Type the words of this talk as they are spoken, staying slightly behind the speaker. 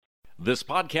This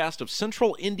podcast of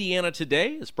Central Indiana Today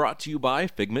is brought to you by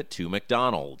Figment 2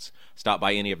 McDonald's. Stop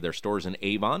by any of their stores in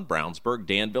Avon, Brownsburg,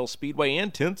 Danville, Speedway,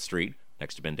 and 10th Street,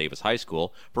 next to Ben Davis High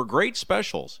School, for great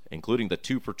specials, including the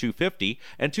 2 for $2.50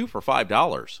 and 2 for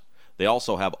 $5. They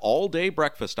also have all-day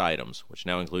breakfast items, which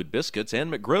now include biscuits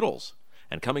and McGriddles.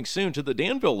 And coming soon to the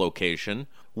Danville location,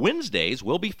 Wednesdays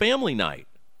will be family night.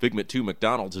 Figment 2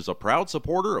 McDonald's is a proud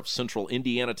supporter of Central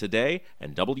Indiana Today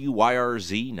and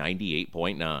WYRZ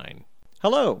 98.9.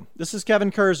 Hello, this is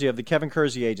Kevin Kersey of the Kevin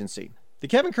Kersey Agency. The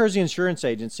Kevin Kersey Insurance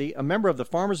Agency, a member of the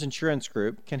Farmers Insurance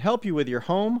Group, can help you with your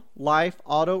home, life,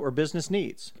 auto, or business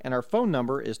needs. And our phone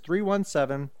number is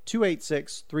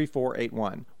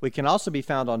 317-286-3481. We can also be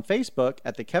found on Facebook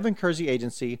at the Kevin Kersey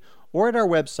Agency or at our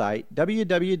website,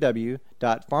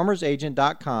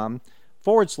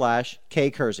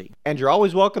 www.farmersagent.com/K Kersey. And you're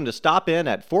always welcome to stop in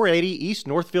at 480 East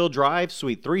Northfield Drive,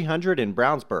 Suite 300 in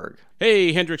Brownsburg.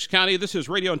 Hey, Hendricks County, this is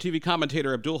radio and TV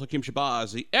commentator Abdul Hakim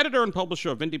Shabazz, the editor and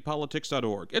publisher of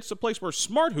IndyPolitics.org. It's the place where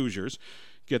smart Hoosiers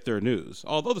get their news.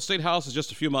 Although the State House is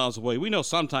just a few miles away, we know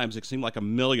sometimes it can seem like a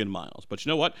million miles. But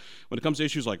you know what? When it comes to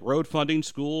issues like road funding,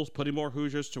 schools, putting more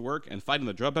Hoosiers to work, and fighting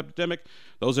the drug epidemic,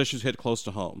 those issues hit close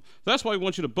to home. That's why we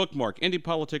want you to bookmark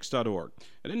IndyPolitics.org.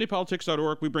 At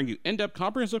IndyPolitics.org, we bring you in-depth,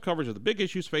 comprehensive coverage of the big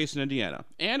issues facing Indiana.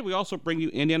 And we also bring you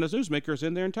Indiana's newsmakers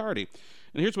in their entirety.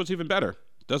 And here's what's even better.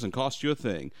 It doesn't cost you a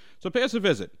thing. So pay us a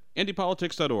visit,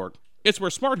 IndyPolitics.org. It's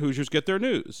where smart Hoosiers get their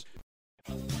news.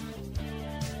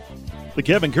 The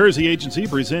Kevin Kersey Agency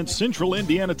presents Central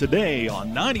Indiana Today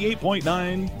on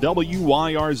 98.9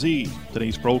 WYRZ.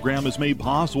 Today's program is made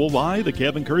possible by the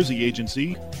Kevin Kersey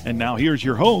Agency. And now here's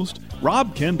your host,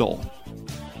 Rob Kendall.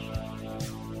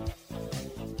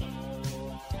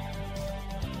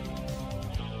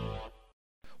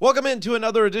 Welcome into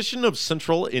another edition of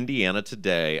Central Indiana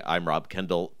Today. I'm Rob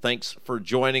Kendall. Thanks for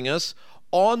joining us.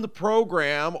 On the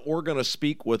program, we're going to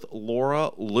speak with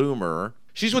Laura Loomer.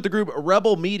 She's with the group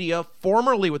Rebel Media,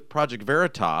 formerly with Project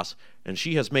Veritas, and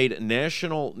she has made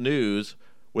national news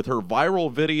with her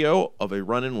viral video of a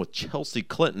run-in with Chelsea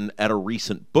Clinton at a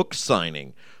recent book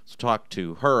signing. Let's talk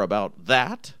to her about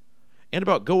that and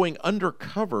about going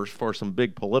undercover for some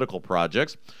big political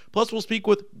projects. Plus, we'll speak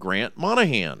with Grant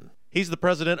Monahan. He's the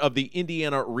president of the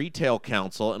Indiana Retail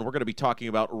Council, and we're going to be talking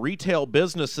about retail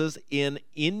businesses in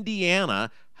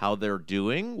Indiana, how they're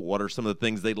doing, what are some of the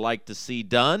things they'd like to see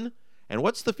done, and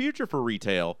what's the future for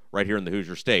retail right here in the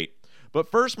Hoosier State. But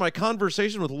first, my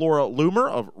conversation with Laura Loomer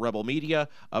of Rebel Media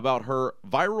about her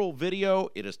viral video.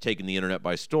 It has taken the internet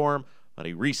by storm on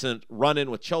a recent run-in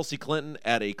with Chelsea Clinton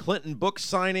at a Clinton book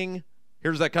signing.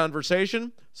 Here's that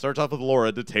conversation. Starts off with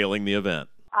Laura detailing the event.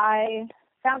 I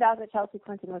found out that Chelsea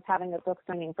Clinton was having a book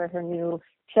signing for her new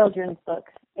children's book.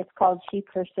 It's called She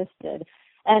Persisted.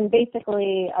 And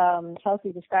basically,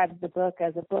 Chelsea describes the book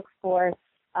as a book for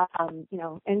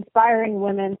inspiring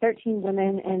women, 13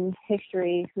 women in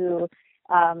history who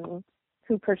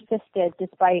persisted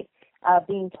despite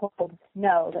being told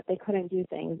no, that they couldn't do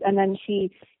things. And then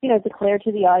she, declared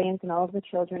to the audience and all of the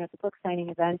children at the book signing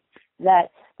event that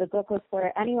the book was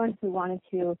for anyone who wanted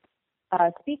to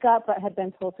speak up but had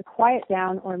been told to quiet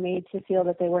down or made to feel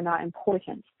that they were not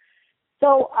important.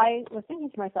 So I was thinking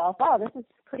to myself, wow, this is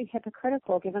pretty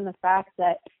hypocritical given the fact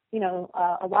that,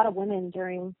 a lot of women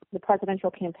during the presidential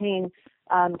campaign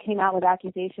came out with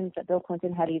accusations that Bill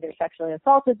Clinton had either sexually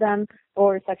assaulted them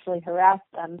or sexually harassed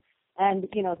them. And,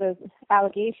 those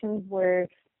allegations were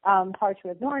hard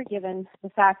to ignore given the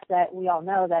fact that we all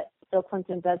know that Bill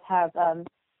Clinton does have,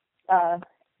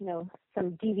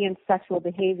 some deviant sexual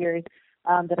behaviors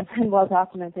that have been well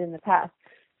documented in the past.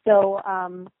 So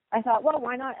I thought, well,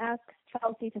 why not ask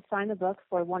Chelsea to sign the book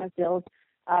for one of Bill's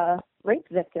rape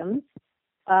victims?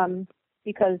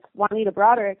 Because Juanita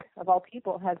Broderick, of all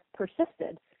people, has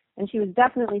persisted, and she was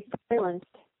definitely silenced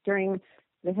during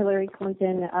the Hillary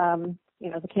Clinton,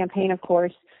 the campaign, of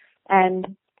course,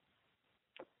 and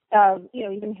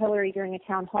even Hillary during a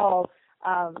town hall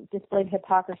displayed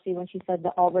hypocrisy when she said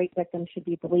that all rape victims should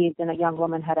be believed, and a young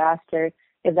woman had asked her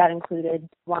if that included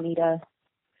Juanita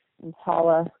and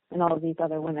Paula and all of these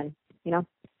other women,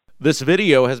 This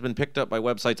video has been picked up by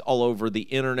websites all over the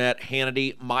internet.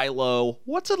 Hannity, Milo,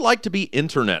 what's it like to be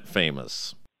internet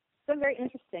famous? It's been very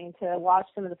interesting to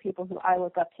watch some of the people who I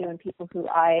look up to and people who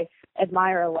I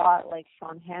admire a lot, like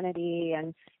Sean Hannity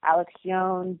and Alex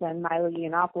Jones and Milo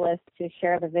Yiannopoulos, to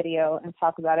share the video and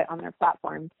talk about it on their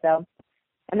platform. So,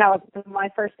 and that was my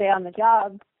first day on the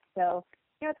job, so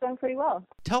it's going pretty well.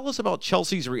 Tell us about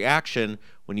Chelsea's reaction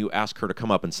when you asked her to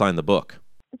come up and sign the book.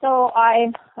 So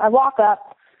I walk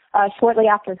up shortly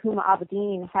after Huma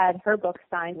Abedin had her book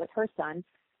signed with her son,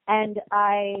 and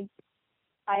I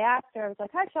I asked her, I was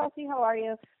like, "Hi, Chelsea, how are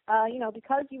you?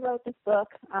 Because you wrote this book,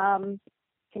 can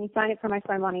you sign it for my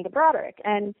son, Juanita Broderick?"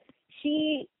 And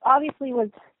she obviously was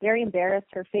very embarrassed.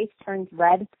 Her face turned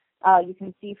red. You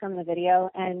can see from the video,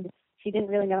 and she didn't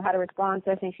really know how to respond.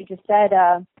 So I think she just said,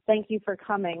 "Thank you for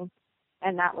coming,"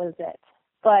 and that was it.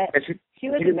 But And she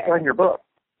was she didn't sign your book.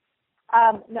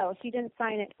 No, she didn't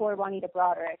sign it for Juanita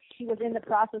Broderick. She was in the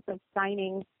process of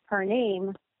signing her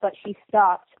name, but she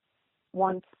stopped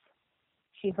once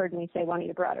she heard me say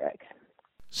Juanita Broderick.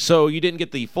 So you didn't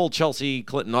get the full Chelsea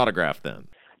Clinton autograph then?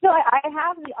 No, I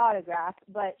have the autograph,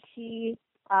 but she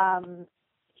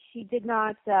did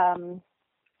not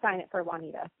sign it for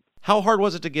Juanita. How hard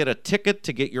was it to get a ticket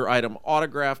to get your item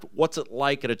autographed? What's it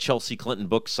like at a Chelsea Clinton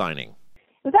book signing?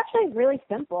 It was actually really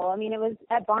simple. I mean, it was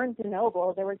at Barnes &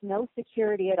 Noble. There was no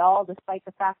security at all, despite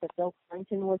the fact that Bill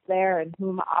Clinton was there and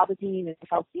Huma Abedin and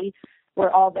Chelsea were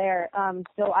all there.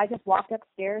 So I just walked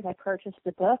upstairs, I purchased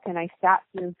the book, and I sat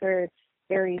through her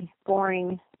very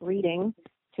boring reading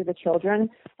to the children,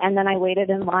 and then I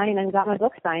waited in line and got my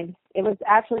book signed. It was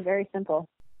actually very simple.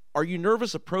 Are you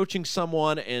nervous approaching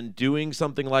someone and doing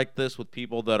something like this with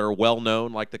people that are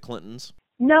well-known, like the Clintons?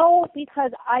 No,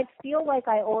 because I feel like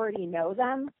I already know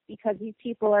them, because these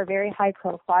people are very high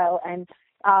profile, and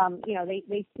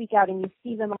they speak out, and you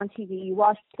see them on TV, you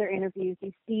watch their interviews,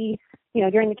 you see,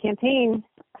 during the campaign,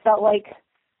 I felt like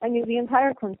I knew the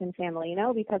entire Clinton family,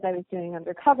 because I was doing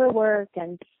undercover work,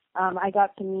 and I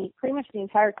got to meet pretty much the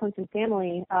entire Clinton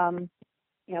family,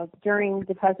 during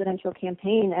the presidential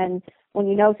campaign. And when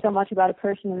you know so much about a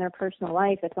person and their personal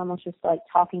life, it's almost just like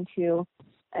talking to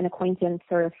an acquaintance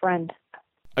or a friend.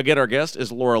 Again, our guest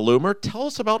is Laura Loomer. Tell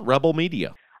us about Rebel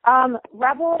Media.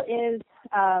 Rebel is,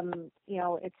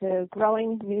 it's a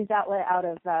growing news outlet out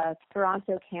of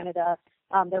Toronto, Canada.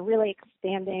 They're really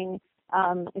expanding.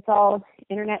 It's all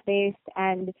internet-based,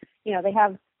 and, they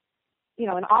have,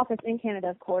 an office in Canada,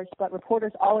 of course, but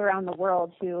reporters all around the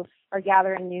world who are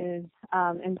gathering news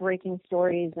and breaking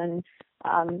stories. And,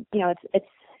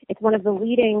 it's one of the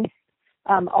leading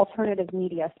alternative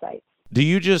media sites. Do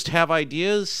you just have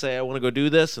ideas, say, I want to go do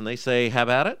this, and they say, have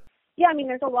at it? Yeah, I mean,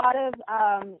 there's a lot of,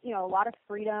 a lot of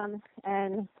freedom,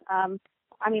 and,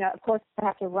 of course, I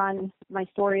have to run my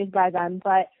stories by them,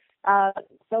 but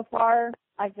so far,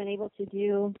 I've been able to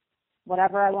do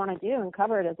whatever I want to do and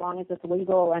cover it as long as it's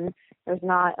legal and there's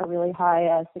not a really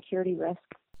high security risk.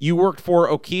 You worked for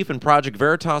O'Keefe and Project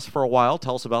Veritas for a while.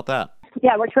 Tell us about that.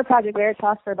 Yeah, I worked for Project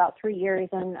Veritas for about 3 years,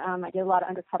 and I did a lot of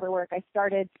undercover work. I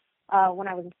started when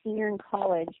I was a senior in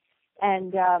college,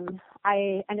 and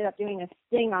I ended up doing a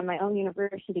sting on my own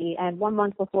university, and 1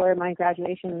 month before my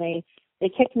graduation, they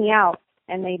kicked me out,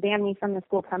 and they banned me from the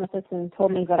school premises and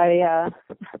told me that I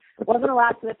wasn't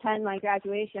allowed to attend my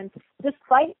graduation,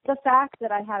 despite the fact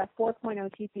that I had a 4.0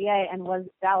 GPA and was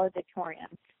valedictorian.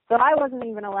 So I wasn't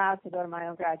even allowed to go to my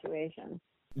own graduation.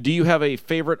 Do you have a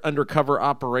favorite undercover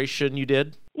operation you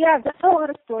did? Yeah, I've done a lot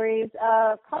of stories.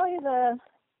 Probably the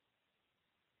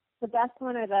best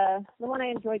one, or the one I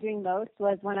enjoyed doing most,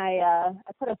 was when I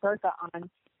put a burqa on,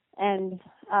 and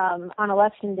on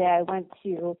election day I went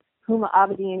to Huma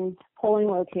Abedin's polling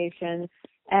location,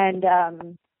 and I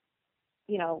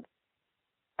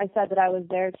said that I was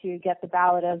there to get the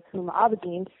ballot of Huma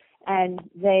Abedin, and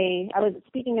I was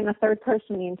speaking in the third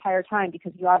person the entire time,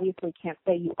 because you obviously can't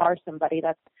say you are somebody.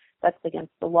 That's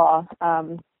against the law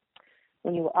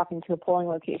when you walk into a polling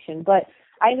location. But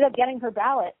I ended up getting her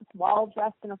ballot while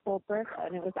dressed in a full burqa,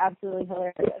 and it was absolutely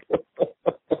hilarious.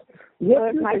 It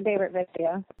was my favorite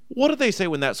video. What do they say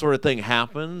when that sort of thing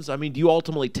happens? I mean, do you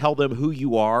ultimately tell them who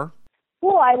you are?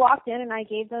 Well, I walked in and I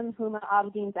gave them Huma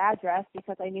Abedin's address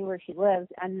because I knew where she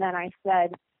lived, and then I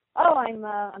said, "Oh,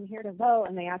 I'm here to vote,"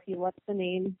 and they ask you what's the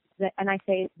name, and I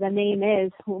say the name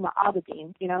is Huma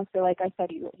Abedin. So like I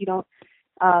said, you don't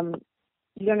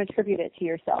attribute it to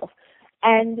yourself,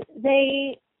 and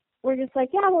they were just like,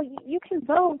 "Yeah, well, you can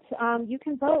vote. You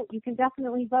can vote. You can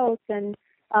definitely vote, and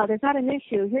there's not an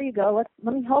issue. Here you go.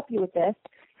 Let me help you with this."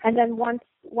 And then once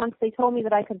they told me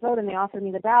that I could vote and they offered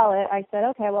me the ballot, I said,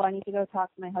 "Okay, well, I need to go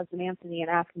talk to my husband Anthony and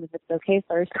ask him if it's okay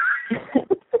first."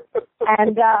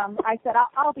 And I said,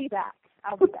 I'll be back.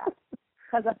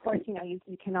 Because, of course,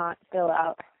 you cannot fill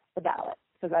out the ballot,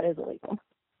 so that is illegal.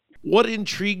 What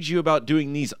intrigues you about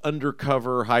doing these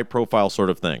undercover, high-profile sort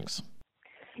of things?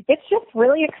 It's just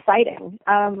really exciting.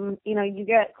 You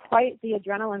get quite the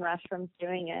adrenaline rush from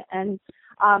doing it. And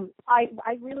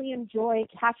I really enjoy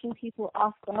catching people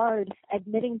off guard,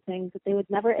 admitting things that they would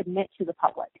never admit to the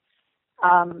public.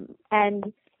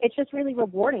 And it's just really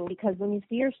rewarding, because when you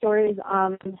see your stories,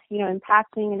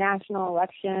 impacting a national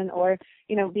election, or,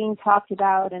 being talked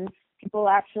about, and people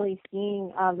actually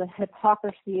seeing the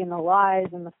hypocrisy and the lies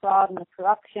and the fraud and the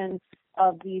corruption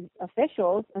of these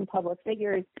officials and public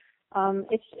figures,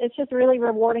 it's just really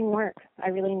rewarding work. I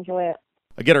really enjoy it.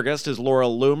 Again, our guest is Laura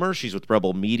Loomer. She's with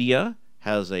Rebel Media,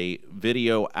 has a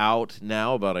video out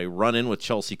now about a run-in with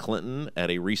Chelsea Clinton at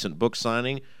a recent book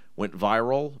signing. Went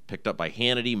viral, picked up by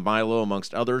Hannity, Milo,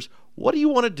 amongst others. What do you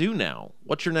want to do now?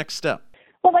 What's your next step?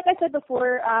 Well, like I said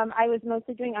before, I was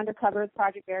mostly doing undercover with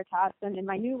Project Veritas, and in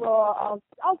my new role,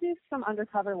 I'll do some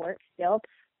undercover work still,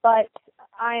 but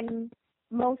I'm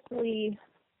mostly,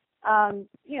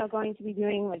 going to be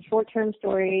doing like short-term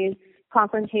stories,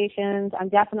 confrontations. I'm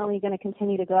definitely going to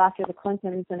continue to go after the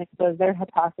Clintons and expose their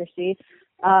hypocrisy,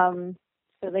 so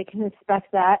they can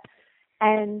expect that,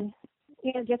 and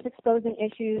just exposing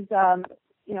issues,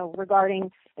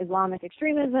 regarding Islamic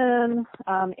extremism,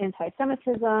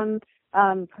 anti-Semitism,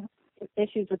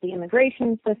 issues with the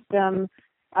immigration system,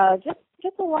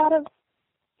 just a lot of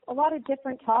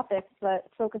different topics, but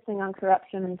focusing on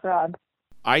corruption and fraud.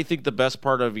 I think the best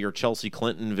part of your Chelsea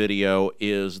Clinton video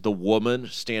is the woman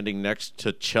standing next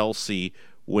to Chelsea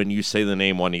when you say the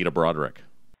name Juanita Broaddrick.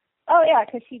 Oh yeah,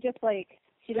 because she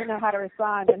didn't know how to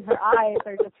respond, and her eyes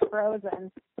are just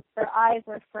frozen. Her eyes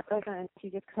were frozen. She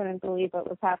just couldn't believe what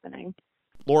was happening.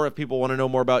 Laura, if people want to know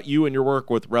more about you and your work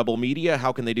with Rebel Media,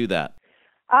 how can they do that?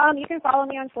 You can follow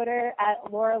me on Twitter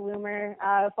at Laura Loomer.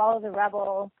 Follow the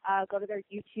Rebel. Go to their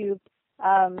YouTube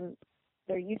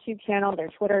channel, their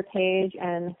Twitter page,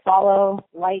 and follow,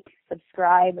 like,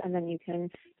 subscribe, and then you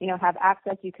can, have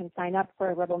access. You can sign up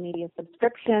for a Rebel Media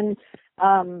subscription.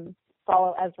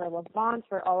 Follow Ezra Levant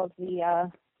for all of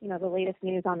the, the latest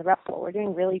news on the Rebel. We're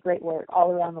doing really great work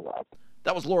all around the world.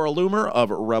 That was Laura Loomer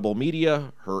of Rebel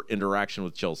Media. Her interaction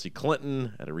with Chelsea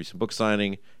Clinton at a recent book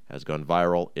signing has gone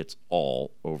viral. It's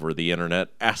all over the internet,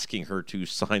 asking her to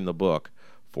sign the book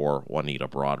for Juanita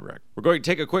Broaddrick. We're going to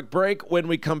take a quick break. When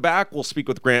we come back, we'll speak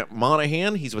with Grant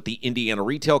Monahan. He's with the Indiana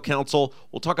Retail Council.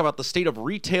 We'll talk about the state of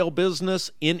retail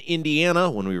business in Indiana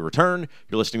when we return.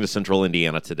 You're listening to Central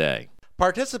Indiana Today.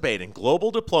 Participate in global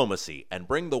diplomacy and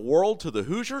bring the world to the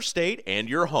Hoosier State and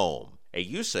your home.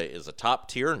 AUSA is a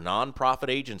top-tier nonprofit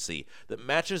agency that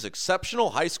matches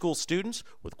exceptional high school students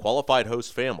with qualified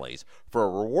host families for a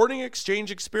rewarding exchange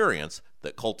experience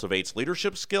that cultivates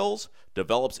leadership skills,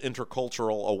 develops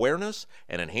intercultural awareness,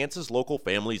 and enhances local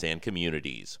families and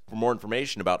communities. For more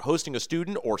information about hosting a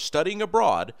student or studying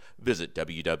abroad, visit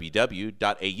www.ayusa.org.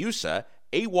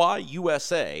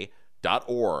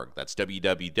 That's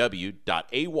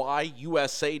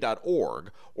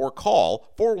www.ayusa.org, or call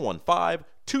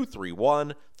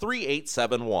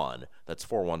 415-231-3871. That's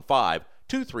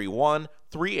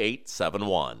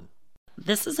 415-231-3871.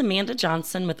 This is Amanda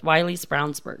Johnson with Wiley's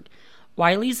Brownsburg.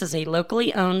 Wiley's is a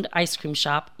locally owned ice cream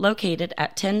shop located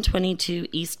at 1022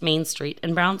 East Main Street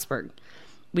in Brownsburg.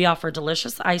 We offer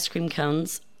delicious ice cream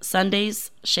cones,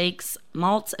 sundaes, shakes,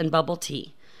 malts, and bubble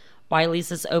tea. Wiley's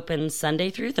is open Sunday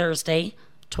through Thursday,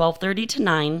 12:30 to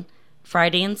 9,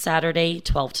 Friday and Saturday,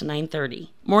 12 to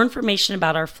 9:30. More information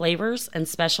about our flavors and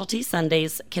specialty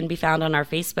sundaes can be found on our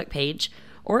Facebook page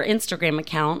or Instagram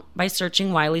account by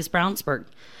searching Wiley's Brownsburg.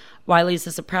 Wiley's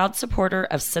is a proud supporter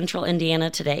of Central Indiana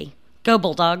Today. Go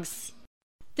Bulldogs!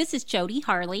 This is Jody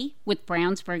Harley with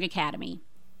Brownsburg Academy.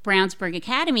 Brownsburg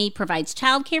Academy provides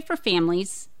childcare for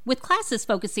families with classes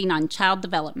focusing on child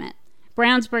development.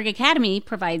 Brownsburg Academy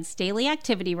provides daily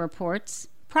activity reports,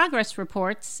 progress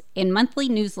reports, and monthly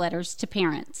newsletters to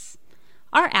parents.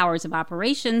 Our hours of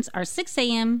operations are 6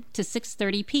 a.m. to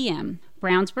 6:30 p.m.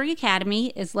 Brownsburg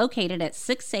Academy is located at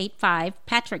 685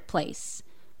 Patrick Place.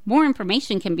 More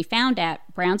information can be found at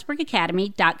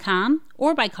brownsburgacademy.com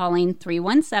or by calling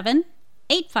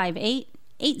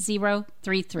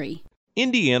 317-858-8033.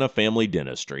 Indiana Family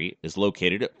Dentistry is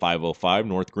located at 505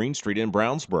 North Green Street in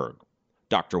Brownsburg.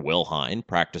 Dr. Wilhine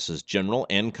practices general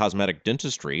and cosmetic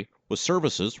dentistry with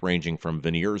services ranging from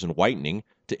veneers and whitening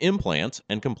to implants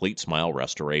and complete smile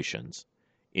restorations.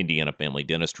 Indiana Family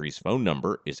Dentistry's phone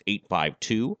number is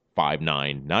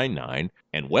 852-5999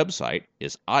 and website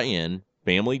is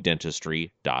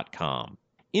infamilydentistry.com.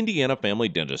 Indiana Family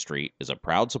Dentistry is a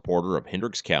proud supporter of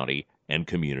Hendricks County and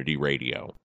community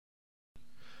radio.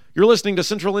 You're listening to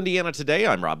Central Indiana Today.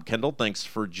 I'm Rob Kendall. Thanks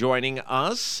for joining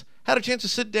us. Had a chance to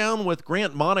sit down with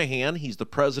Grant Monahan. He's the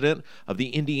president of the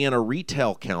Indiana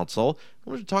Retail Council. I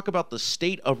wanted to talk about the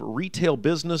state of retail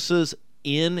businesses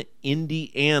in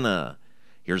Indiana.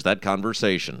 Here's that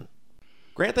conversation.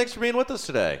 Grant, thanks for being with us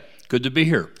today. Good to be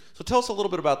here. So tell us a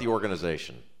little bit about the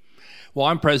organization. Well,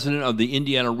 I'm president of the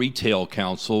Indiana Retail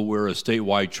Council. We're a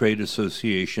statewide trade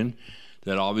association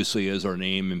that obviously, as our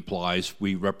name implies,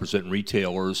 we represent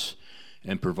retailers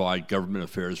and provide government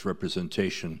affairs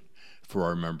representation for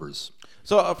our members.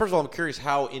 So, first of all, I'm curious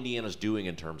how Indiana's doing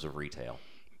in terms of retail.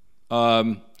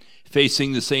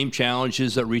 Facing the same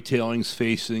challenges that retailing's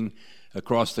facing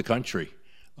across the country.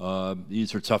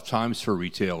 These are tough times for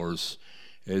retailers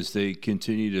as they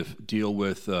continue to deal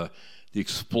with the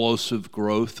explosive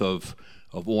growth of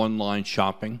online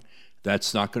shopping.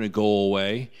 That's not going to go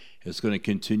away. It's going to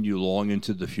continue long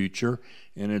into the future,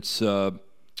 and it's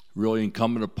really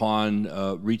incumbent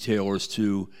upon retailers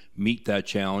to meet that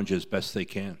challenge as best they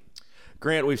can.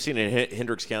 Grant, we've seen in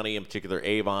Hendricks County, in particular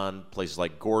Avon, places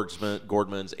like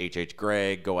Gordman's, H.H.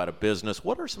 Gregg go out of business.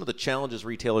 What are some of the challenges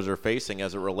retailers are facing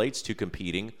as it relates to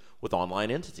competing with online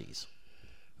entities?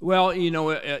 Well,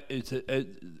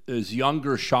 as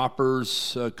younger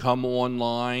shoppers come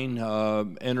online,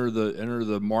 enter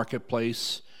the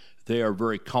marketplace, they are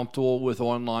very comfortable with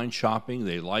online shopping.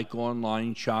 They like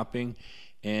online shopping,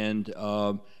 and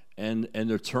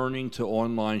they're turning to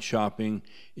online shopping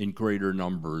in greater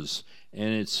numbers.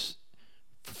 And it's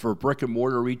for brick and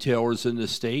mortar retailers in the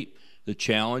state. The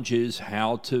challenge is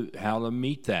how to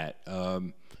meet that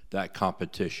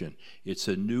competition. It's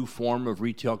a new form of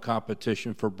retail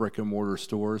competition for brick and mortar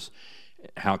stores.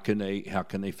 How can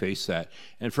they face that?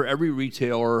 And for every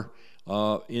retailer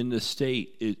in the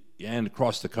state and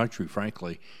across the country,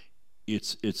 frankly,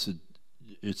 it's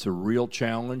a real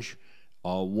challenge,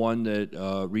 one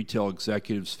that retail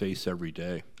executives face every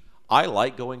day. I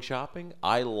like going shopping.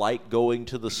 I like going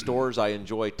to the stores. I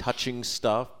enjoy touching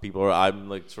stuff. I'm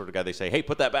like sort of guy they say, hey,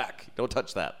 put that back. Don't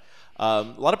touch that. A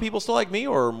lot of people still like me,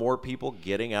 or more people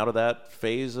getting out of that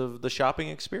phase of the shopping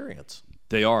experience?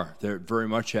 They are. They're very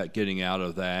much at getting out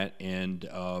of that, and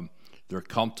they're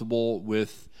comfortable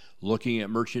with looking at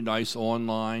merchandise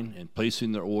online and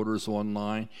placing their orders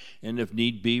online, and if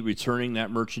need be, returning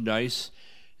that merchandise.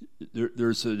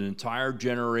 There's an entire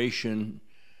generation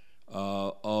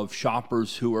of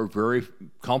shoppers who are very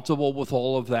comfortable with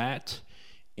all of that,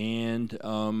 and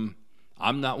I'm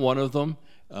not one of them,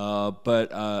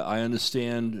 but I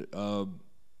understand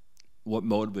what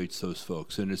motivates those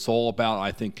folks, and it's all about,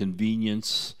 I think,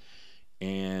 convenience,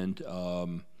 and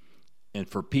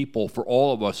for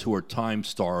all of us who are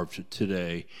time-starved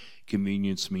today,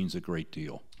 convenience means a great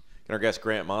deal. Our guest,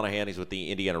 Grant Monahan, he's with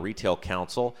the Indiana Retail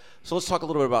Council. So let's talk a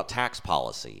little bit about tax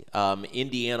policy.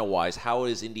 Indiana-wise, how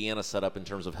is Indiana set up in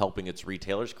terms of helping its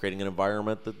retailers, creating an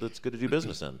environment that's good to do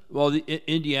business in? Well,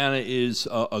 Indiana is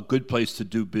a good place to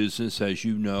do business, as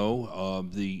you know.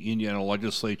 The Indiana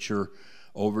legislature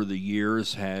over the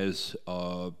years has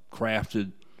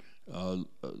crafted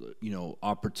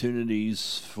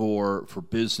opportunities for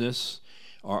business.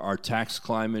 Our tax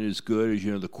climate is good. As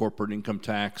you know, the corporate income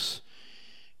tax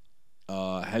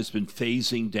has been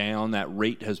phasing down. That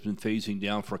rate has been phasing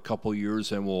down for a couple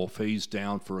years and will phase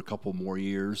down for a couple more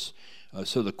years.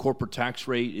 So the corporate tax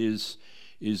rate is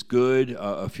good.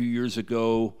 A few years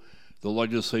ago, the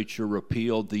legislature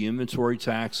repealed the inventory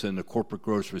tax and the corporate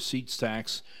gross receipts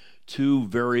tax, two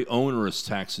very onerous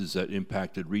taxes that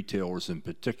impacted retailers in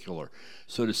particular.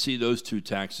 So to see those two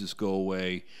taxes go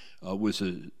away was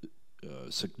a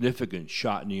significant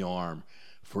shot in the arm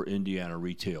for Indiana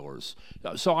retailers.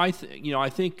 So I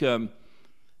think in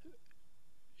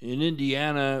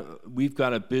Indiana, we've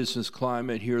got a business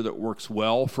climate here that works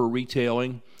well for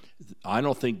retailing. I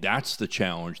don't think that's the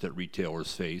challenge that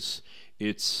retailers face.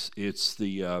 It's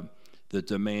the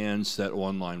demands that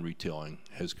online retailing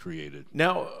has created.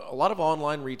 Now, a lot of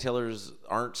online retailers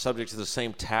aren't subject to the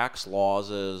same tax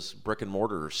laws as brick and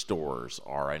mortar stores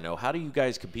are. I know. How do you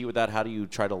guys compete with that? How do you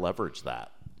try to leverage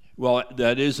that? Well,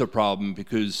 that is a problem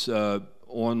because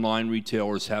online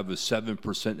retailers have a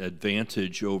 7%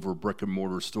 advantage over brick and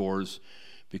mortar stores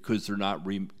because they're not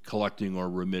collecting or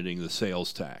remitting the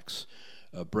sales tax.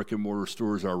 Brick and mortar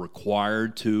stores are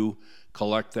required to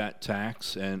collect that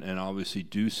tax and obviously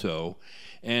do so.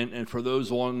 And for those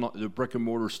the brick and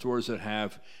mortar stores that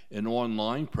have an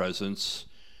online presence,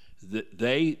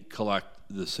 they collect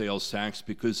the sales tax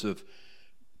because of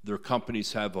their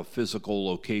companies have a physical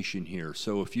location here.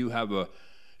 So if you're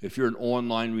an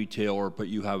online retailer but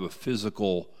you have a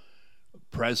physical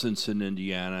presence in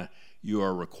Indiana, you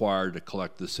are required to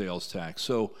collect the sales tax.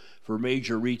 So for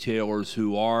major retailers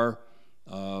who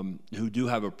do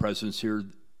have a presence here,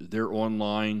 their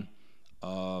online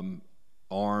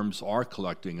arms are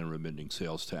collecting and remitting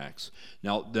sales tax.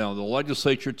 Now the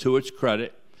legislature, to its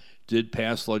credit, did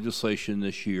pass legislation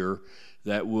this year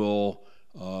that will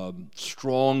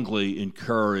strongly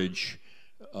encourage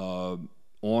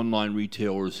online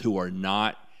retailers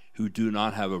who do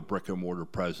not have a brick and mortar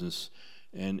presence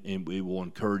and we will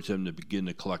encourage them to begin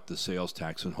to collect the sales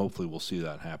tax, and hopefully we'll see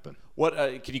that happen. What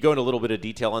can you go into a little bit of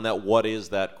detail on that? What is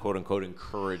that quote unquote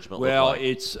encouragement? Well, look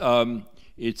like?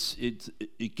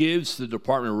 it gives the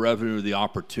Department of Revenue the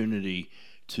opportunity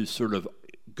to sort of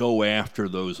go after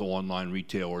those online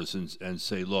retailers and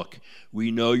say, look,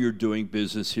 we know you're doing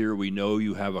business here, we know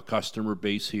you have a customer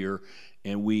base here,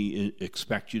 and we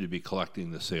expect you to be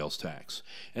collecting the sales tax.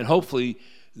 And hopefully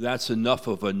that's enough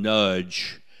of a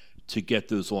nudge to get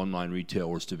those online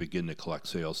retailers to begin to collect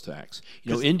sales tax.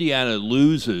 You know, Indiana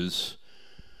loses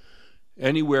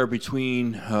anywhere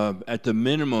between, at the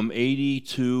minimum, $80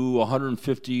 to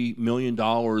 $150 million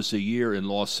a year in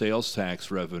lost sales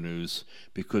tax revenues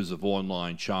because of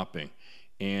online shopping.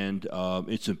 And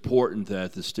it's important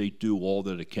that the state do all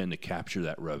that it can to capture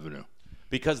that revenue.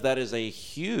 Because that is a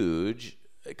huge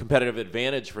competitive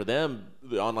advantage for them.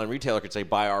 The online retailer could say,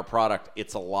 buy our product,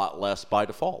 it's a lot less by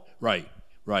default. Right.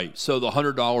 So the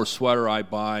 $100 sweater I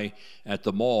buy at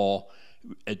the mall,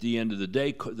 at the end of the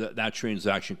day, that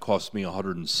transaction costs me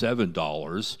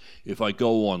 $107. If I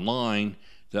go online,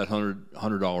 that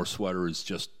 $100 sweater is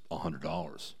just $100.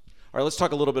 All right, let's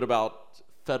talk a little bit about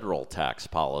federal tax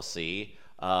policy.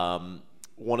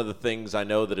 One of the things I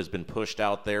know that has been pushed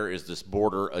out there is this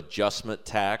border adjustment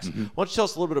tax. Mm-hmm. Why don't you tell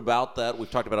us a little bit about that?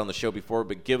 We've talked about it on the show before,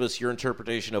 but give us your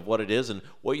interpretation of what it is and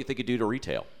what you think it do to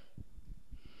retail.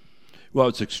 Well,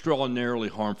 it's extraordinarily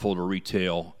harmful to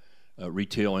retail.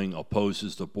 Retailing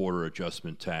opposes the border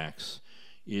adjustment tax.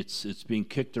 It's being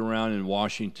kicked around in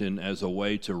Washington as a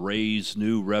way to raise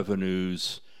new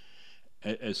revenues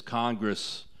as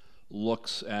Congress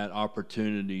looks at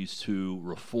opportunities to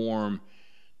reform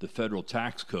the federal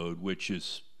tax code, which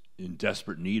is in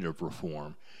desperate need of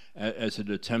reform. As it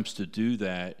attempts to do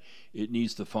that, it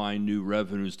needs to find new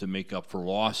revenues to make up for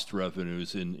lost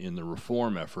revenues in the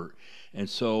reform effort. And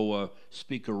so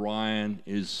Speaker Ryan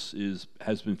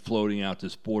has been floating out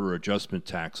this border adjustment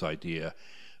tax idea,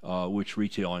 which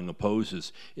retailing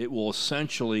opposes. It will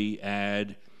essentially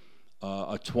add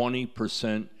a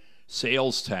 20%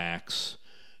 sales tax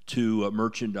to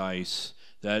merchandise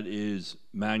that is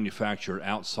manufactured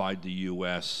outside the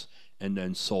U.S. and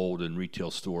then sold in retail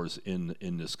stores in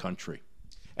this country.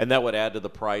 And that would add to the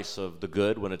price of the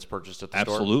good when it's purchased at the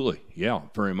store? Absolutely, yeah,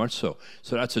 very much so.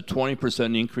 So that's a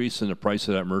 20% increase in the price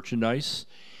of that merchandise,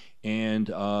 and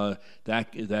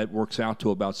that works out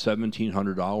to about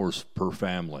 $1,700 per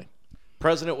family.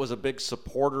 President was a big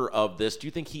supporter of this. Do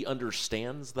you think he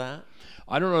understands that?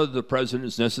 I don't know that the president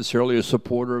is necessarily a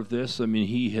supporter of this. I mean,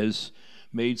 he has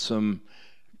made some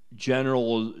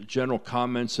general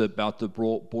comments about the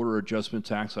border adjustment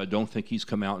tax. I don't think he's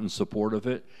come out in support of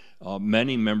it.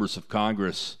 Many members of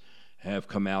Congress have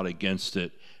come out against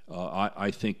it. I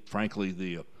think, frankly,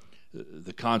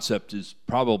 the concept is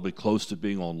probably close to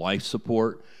being on life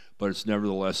support, but it's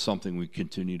nevertheless something we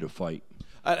continue to fight.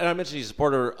 And I mentioned he's a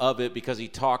supporter of it because he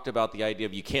talked about the idea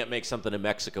of you can't make something in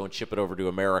Mexico and ship it over to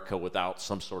America without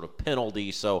some sort of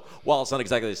penalty. So while it's not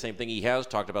exactly the same thing, he has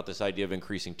talked about this idea of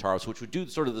increasing tariffs, which would do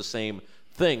sort of the same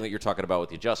thing that you're talking about with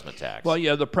the adjustment tax. Well,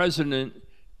 yeah, the president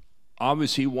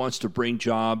obviously wants to bring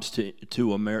jobs to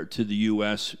the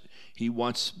U.S. He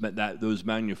wants those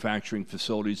manufacturing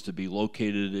facilities to be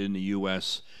located in the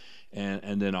U.S.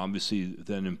 and then obviously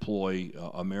then employ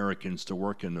Americans to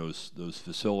work in those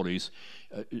facilities.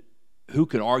 Who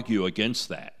can argue against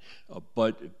that?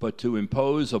 But to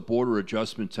impose a border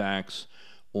adjustment tax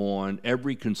on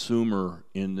every consumer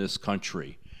in this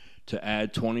country, to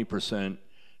add 20%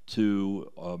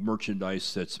 to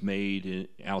merchandise that's made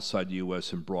outside the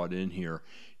U.S. and brought in here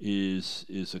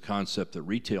is a concept that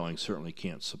retailing certainly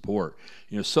can't support.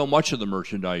 You know, so much of the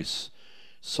merchandise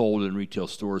sold in retail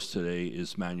stores today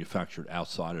is manufactured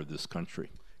outside of this country.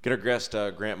 Get our guest,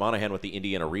 Grant Monahan with the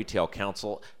Indiana Retail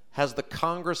Council. Has the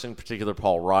Congress, in particular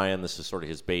Paul Ryan, this is sort of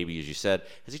his baby, as you said,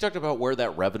 has he talked about where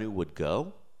that revenue would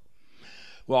go?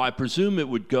 Well, I presume it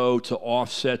would go to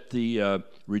offset the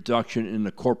reduction in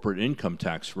the corporate income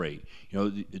tax rate. You know,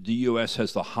 the U.S.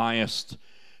 has the highest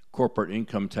corporate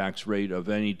income tax rate of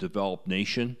any developed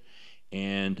nation,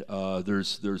 and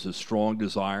there's a strong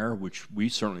desire, which we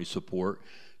certainly support,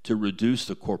 to reduce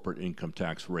the corporate income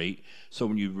tax rate. So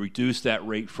when you reduce that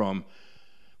rate from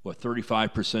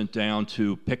 35% down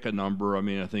to pick a number. I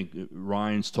mean, I think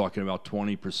Ryan's talking about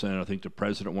 20%. I think the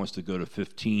president wants to go to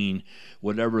 15%.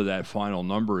 Whatever that final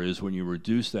number is, when you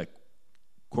reduce that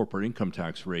corporate income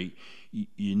tax rate,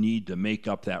 you need to make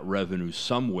up that revenue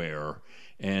somewhere,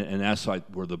 and that's like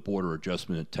where the border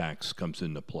adjustment tax comes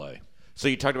into play. So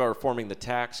you talked about reforming the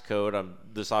tax code.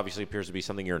 This obviously appears to be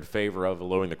something you're in favor of,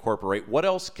 lowering the corporate rate. What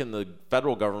else can the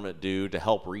federal government do to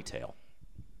help retail?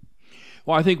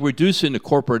 Well, I think reducing the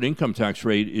corporate income tax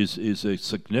rate is a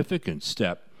significant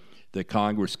step that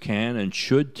Congress can and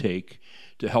should take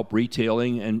to help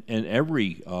retailing and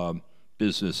every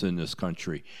business in this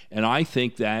country. And I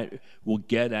think that will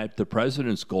get at the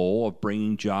president's goal of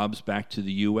bringing jobs back to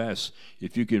the U.S.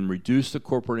 If you can reduce the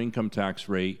corporate income tax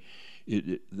rate,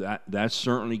 that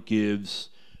certainly gives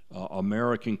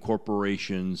American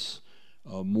corporations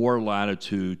more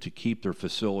latitude to keep their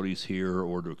facilities here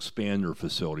or to expand their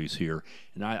facilities here.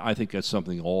 And I think that's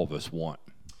something all of us want.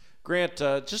 Grant,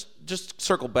 just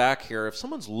circle back here. If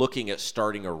someone's looking at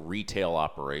starting a retail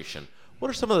operation, what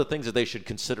are some of the things that they should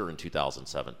consider in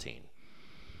 2017?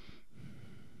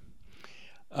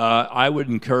 I would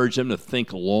encourage them to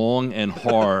think long and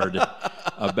hard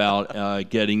about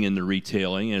getting into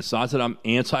retailing. And it's not that I'm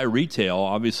anti-retail.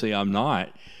 Obviously, I'm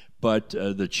not. But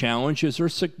the challenges are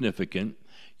significant.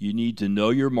 You need to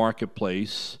know your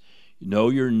marketplace, know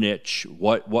your niche.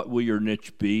 What will your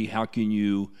niche be? How can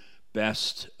you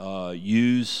best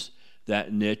use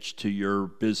that niche to your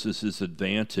business's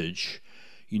advantage?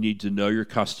 You need to know your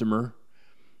customer.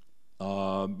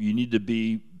 You need to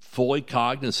be fully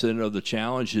cognizant of the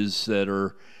challenges that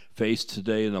are faced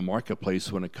today in the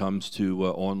marketplace when it comes to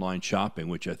online shopping,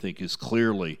 which I think is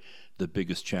clearly the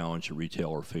biggest challenge a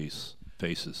retailer faces.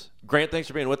 Grant, thanks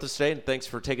for being with us today, and thanks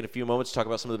for taking a few moments to talk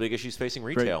about some of the big issues facing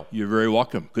retail. Great. You're very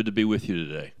welcome. Good to be with you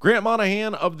today. Grant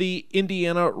Monahan of the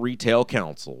Indiana Retail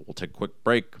Council. We'll take a quick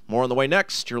break. More on the way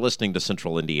next. You're listening to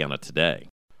Central Indiana Today.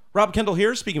 Rob Kendall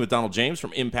here, speaking with Donald James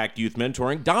from Impact Youth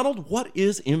Mentoring. Donald, what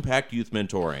is Impact Youth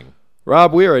Mentoring?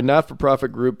 Rob, we are a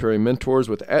not-for-profit group pairing mentors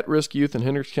with at-risk youth in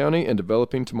Hendricks County and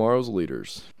developing tomorrow's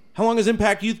leaders. How long has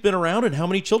Impact Youth been around, and how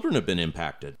many children have been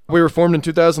impacted? We were formed in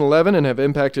 2011 and have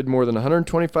impacted more than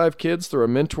 125 kids through our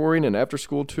mentoring and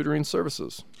after-school tutoring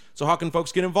services. So how can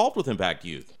folks get involved with Impact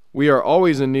Youth? We are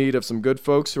always in need of some good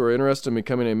folks who are interested in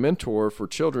becoming a mentor for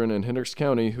children in Hendricks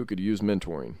County who could use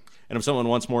mentoring. And if someone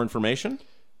wants more information?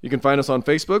 You can find us on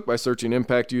Facebook by searching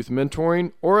Impact Youth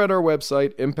Mentoring or at our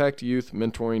website,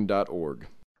 impactyouthmentoring.org.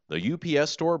 The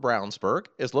UPS Store Brownsburg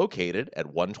is located at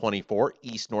 124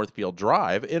 East Northfield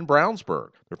Drive in Brownsburg.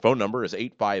 Their phone number is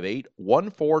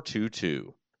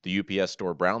 858-1422. The UPS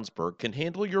Store Brownsburg can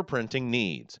handle your printing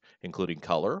needs, including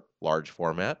color, large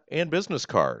format, and business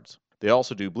cards. They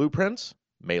also do blueprints,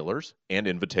 mailers, and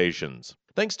invitations.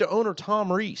 Thanks to owner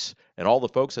Tom Reese and all the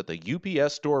folks at the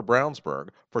UPS Store Brownsburg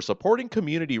for supporting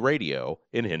community radio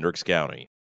in Hendricks County.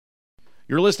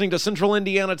 You're listening to Central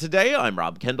Indiana Today. I'm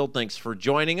Rob Kendall. Thanks for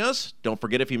joining us. Don't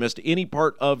forget, if you missed any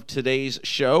part of today's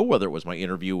show, whether it was my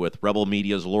interview with Rebel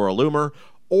Media's Laura Loomer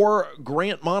or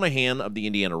Grant Monahan of the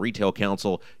Indiana Retail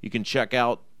Council, you can check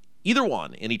out either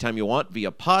one anytime you want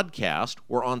via podcast.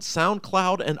 We're on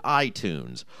SoundCloud and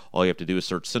iTunes. All you have to do is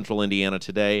search Central Indiana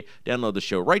Today, download the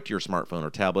show right to your smartphone or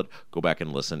tablet, go back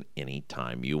and listen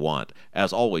anytime you want.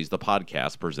 As always, the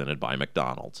podcast presented by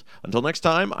McDonald's. Until next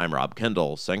time, I'm Rob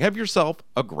Kendall, saying have yourself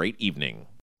a great evening.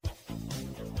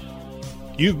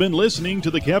 You've been listening to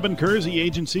the Kevin Kersey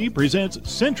Agency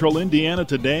presents Central Indiana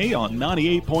Today on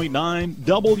 98.9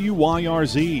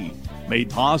 WYRZ.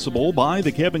 Made possible by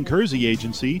the Kevin Kersey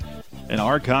Agency. An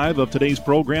archive of today's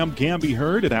program can be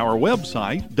heard at our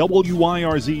website,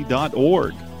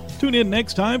 wyrz.org. Tune in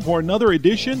next time for another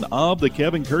edition of the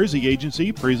Kevin Kersey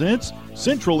Agency presents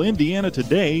Central Indiana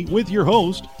Today with your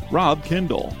host, Rob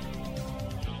Kendall.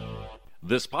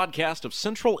 This podcast of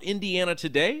Central Indiana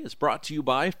Today is brought to you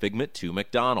by Figment 2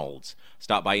 McDonald's.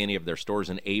 Stop by any of their stores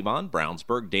in Avon,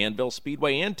 Brownsburg, Danville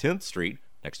Speedway, and 10th Street,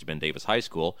 next to Ben Davis High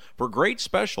School, for great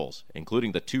specials,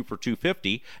 including the 2 for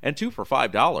 $2.50 and 2 for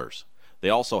 $5. They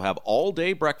also have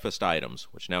all-day breakfast items,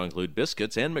 which now include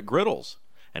biscuits and McGriddles.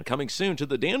 And coming soon to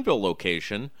the Danville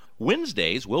location,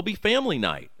 Wednesdays will be family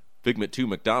night. Figment 2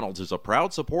 McDonald's is a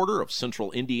proud supporter of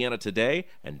Central Indiana Today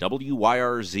and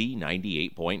WYRZ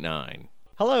 98.9.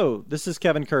 Hello, this is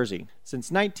Kevin Kersey. Since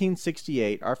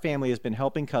 1968, our family has been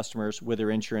helping customers with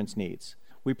their insurance needs.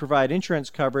 We provide insurance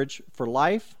coverage for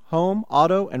life, home,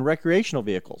 auto, and recreational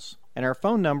vehicles. And our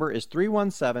phone number is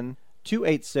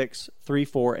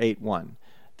 317-286-3481.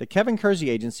 The Kevin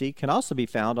Kersey Agency can also be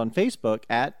found on Facebook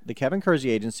at The Kevin Kersey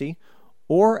Agency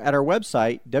or at our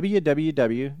website,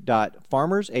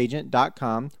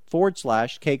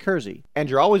 www.farmersagent.com/kkersey. And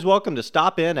you're always welcome to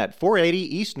stop in at 480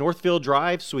 East Northfield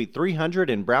Drive, Suite 300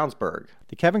 in Brownsburg.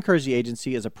 The Kevin Kersey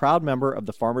Agency is a proud member of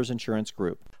the Farmers Insurance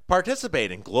Group.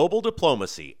 Participate in global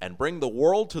diplomacy and bring the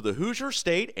world to the Hoosier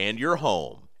State and your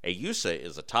home. AUSA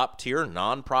is a top-tier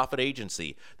nonprofit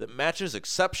agency that matches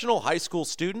exceptional high school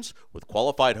students with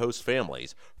qualified host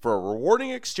families for a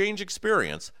rewarding exchange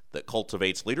experience that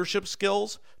cultivates leadership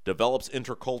skills, develops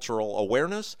intercultural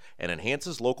awareness, and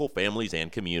enhances local families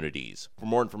and communities. For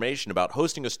more information about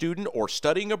hosting a student or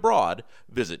studying abroad,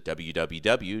 visit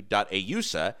www.ayusa.org.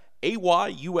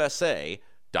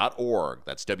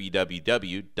 That's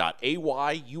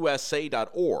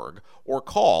www.ayusa.org, or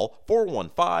call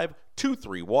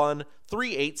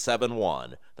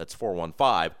 415-231-3871. That's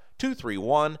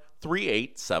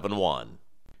 415-231-3871.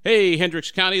 Hey,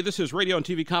 Hendricks County, this is radio and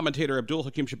TV commentator Abdul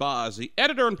Hakim Shabazz, the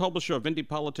editor and publisher of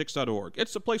IndyPolitics.org.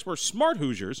 It's the place where smart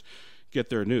Hoosiers get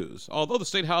their news. Although the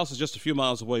State House is just a few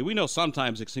miles away, we know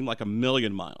sometimes it can seem like a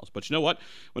million miles. But you know what?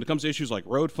 When it comes to issues like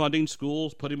road funding,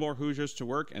 schools, putting more Hoosiers to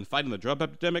work, and fighting the drug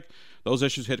epidemic, those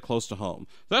issues hit close to home.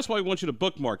 That's why we want you to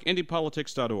bookmark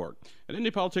IndyPolitics.org. At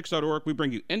IndyPolitics.org, we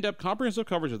bring you in-depth, comprehensive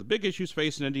coverage of the big issues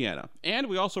facing Indiana. And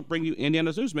we also bring you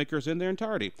Indiana's newsmakers in their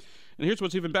entirety. And here's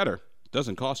what's even better.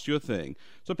 Doesn't cost you a thing.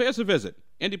 So pay us a visit,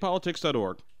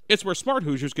 IndyPolitics.org. It's where smart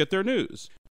Hoosiers get their news.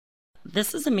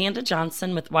 This is Amanda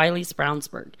Johnson with Wiley's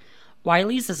Brownsburg.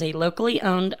 Wiley's is a locally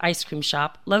owned ice cream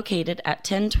shop located at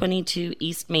 1022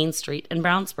 East Main Street in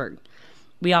Brownsburg.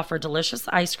 We offer delicious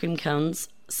ice cream cones,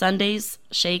 sundaes,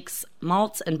 shakes,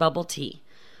 malts, and bubble tea.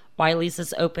 Wiley's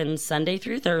is open Sunday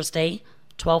through Thursday,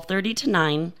 12:30 to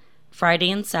 9,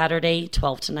 Friday and Saturday,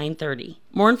 12 to 9:30.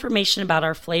 More information about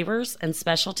our flavors and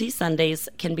specialty sundaes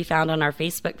can be found on our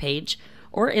Facebook page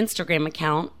or Instagram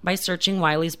account by searching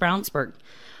Wiley's Brownsburg.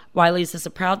 Wiley's is a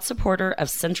proud supporter of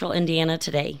Central Indiana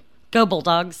Today. Go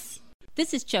Bulldogs!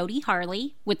 This is Jody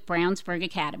Harley with Brownsburg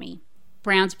Academy.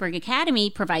 Brownsburg Academy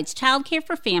provides childcare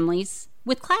for families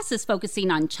with classes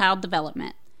focusing on child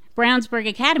development. Brownsburg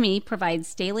Academy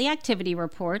provides daily activity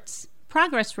reports,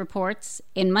 progress reports,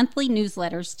 and monthly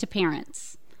newsletters to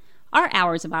parents. Our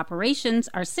hours of operations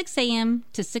are 6 a.m.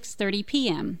 to 6:30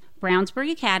 p.m. Brownsburg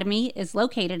Academy is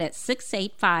located at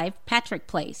 685 Patrick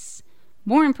Place.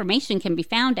 More information can be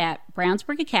found at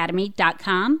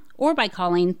brownsburgacademy.com or by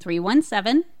calling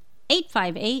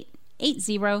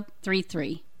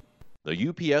 317-858-8033. The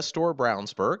UPS Store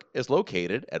Brownsburg is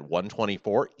located at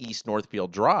 124 East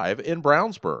Northfield Drive in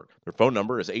Brownsburg. Their phone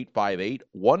number is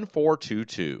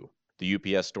 858-1422. The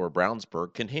UPS Store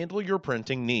Brownsburg can handle your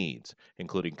printing needs,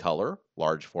 including color,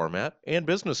 large format, and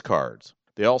business cards.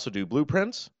 They also do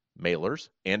blueprints, mailers,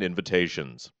 and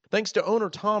invitations. Thanks to owner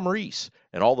Tom Reese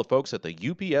and all the folks at the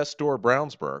UPS Store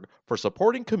Brownsburg for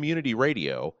supporting community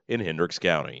radio in Hendricks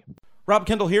County. Rob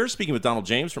Kendall here, speaking with Donald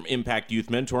James from Impact Youth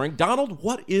Mentoring. Donald,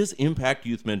 what is Impact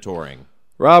Youth Mentoring?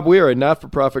 Rob, we are a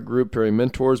not-for-profit group pairing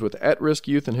mentors with at-risk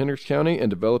youth in Hendricks County and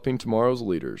developing tomorrow's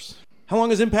leaders. How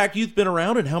long has Impact Youth been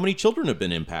around, and how many children have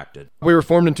been impacted? We were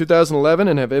formed in 2011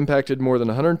 and have impacted more than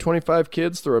 125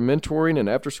 kids through our mentoring and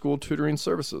after-school tutoring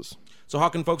services. So how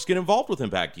can folks get involved with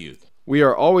Impact Youth? We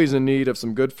are always in need of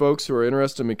some good folks who are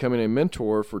interested in becoming a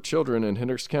mentor for children in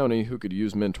Hendricks County who could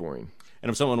use mentoring.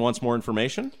 And if someone wants more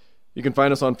information? You can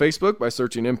find us on Facebook by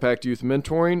searching Impact Youth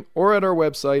Mentoring or at our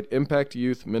website,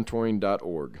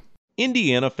 impactyouthmentoring.org.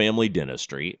 Indiana Family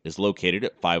Dentistry is located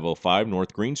at 505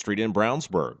 North Green Street in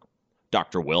Brownsburg.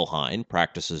 Dr. Will Hine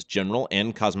practices general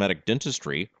and cosmetic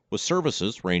dentistry with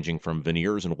services ranging from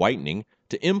veneers and whitening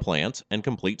to implants and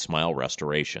complete smile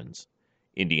restorations.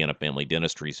 Indiana Family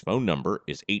Dentistry's phone number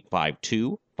is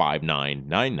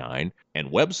 852-5999 and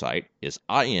website is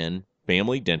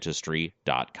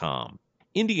infamilydentistry.com.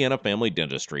 Indiana Family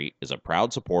Dentistry is a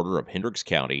proud supporter of Hendricks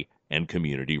County and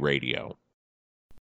community radio.